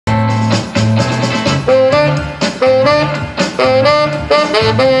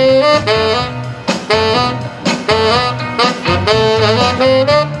Held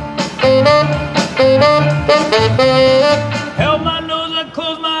my nose, I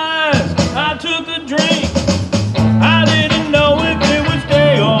closed my eyes, I took a drink. I didn't know if it would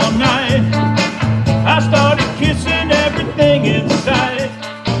stay all night. I started kissing everything in sight.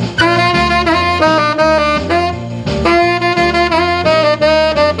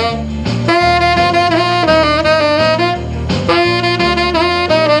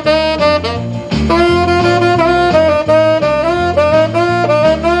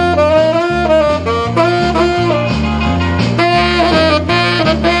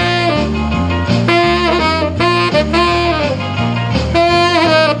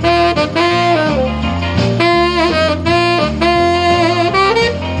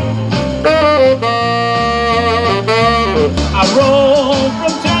 I roll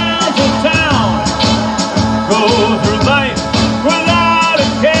from town to town, go through life without a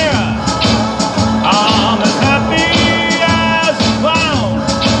care. I'm as happy as a clown.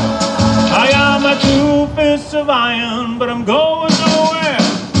 I got my 2 fists of iron, but I'm going nowhere.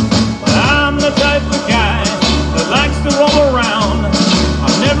 But I'm the type of guy that likes to roam around.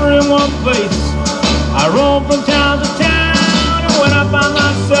 I'm never in one place. I roam from town to town, and when I find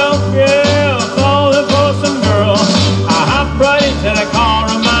myself, falling for some girl, I hop right into the car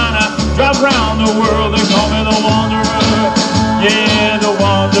of mine. I drive around the world. They call me the wanderer. Yeah, the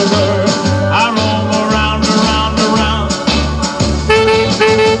wanderer. I roam around, around, around.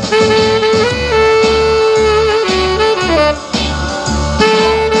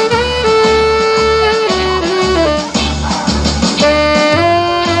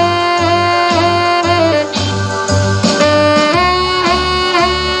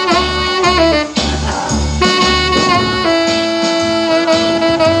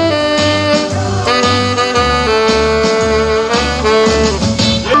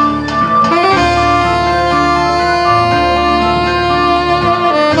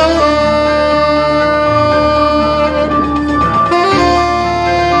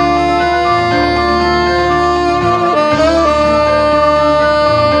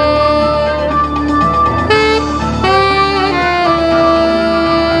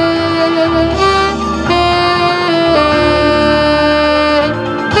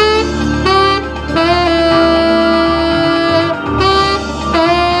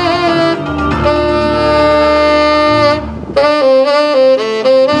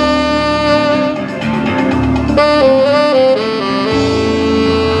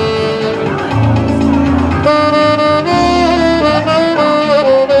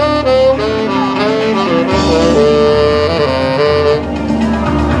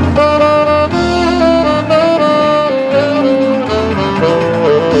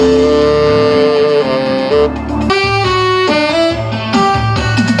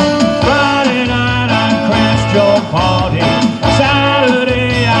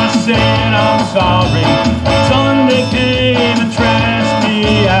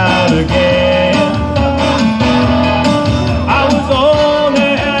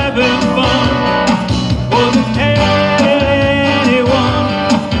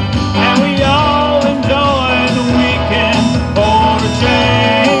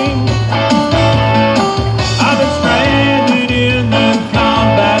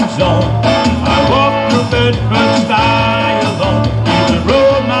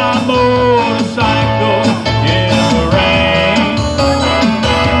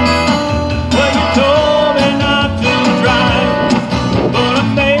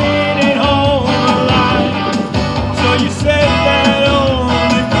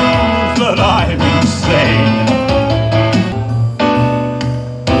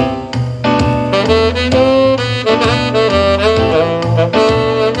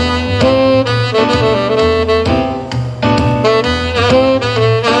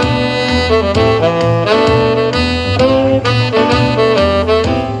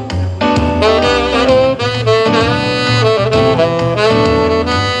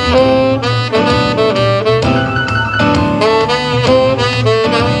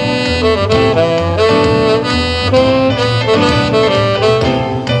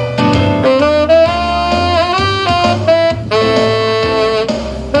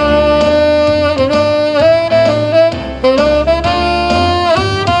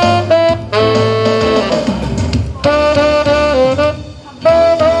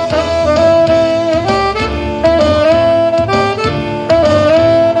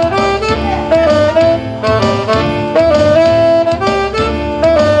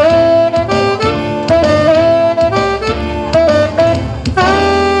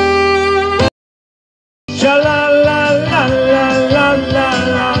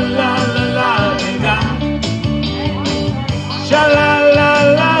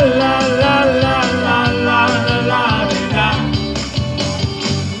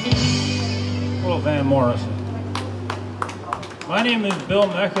 Morrison. My name is Bill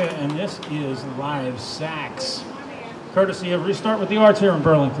Mecca, and this is Live Sax, courtesy of Restart with the Arts here in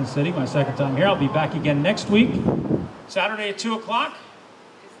Burlington City. My second time here. I'll be back again next week, Saturday at 2 o'clock.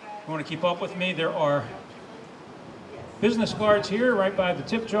 If you want to keep up with me, there are business cards here right by the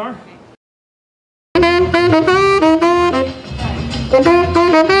tip jar.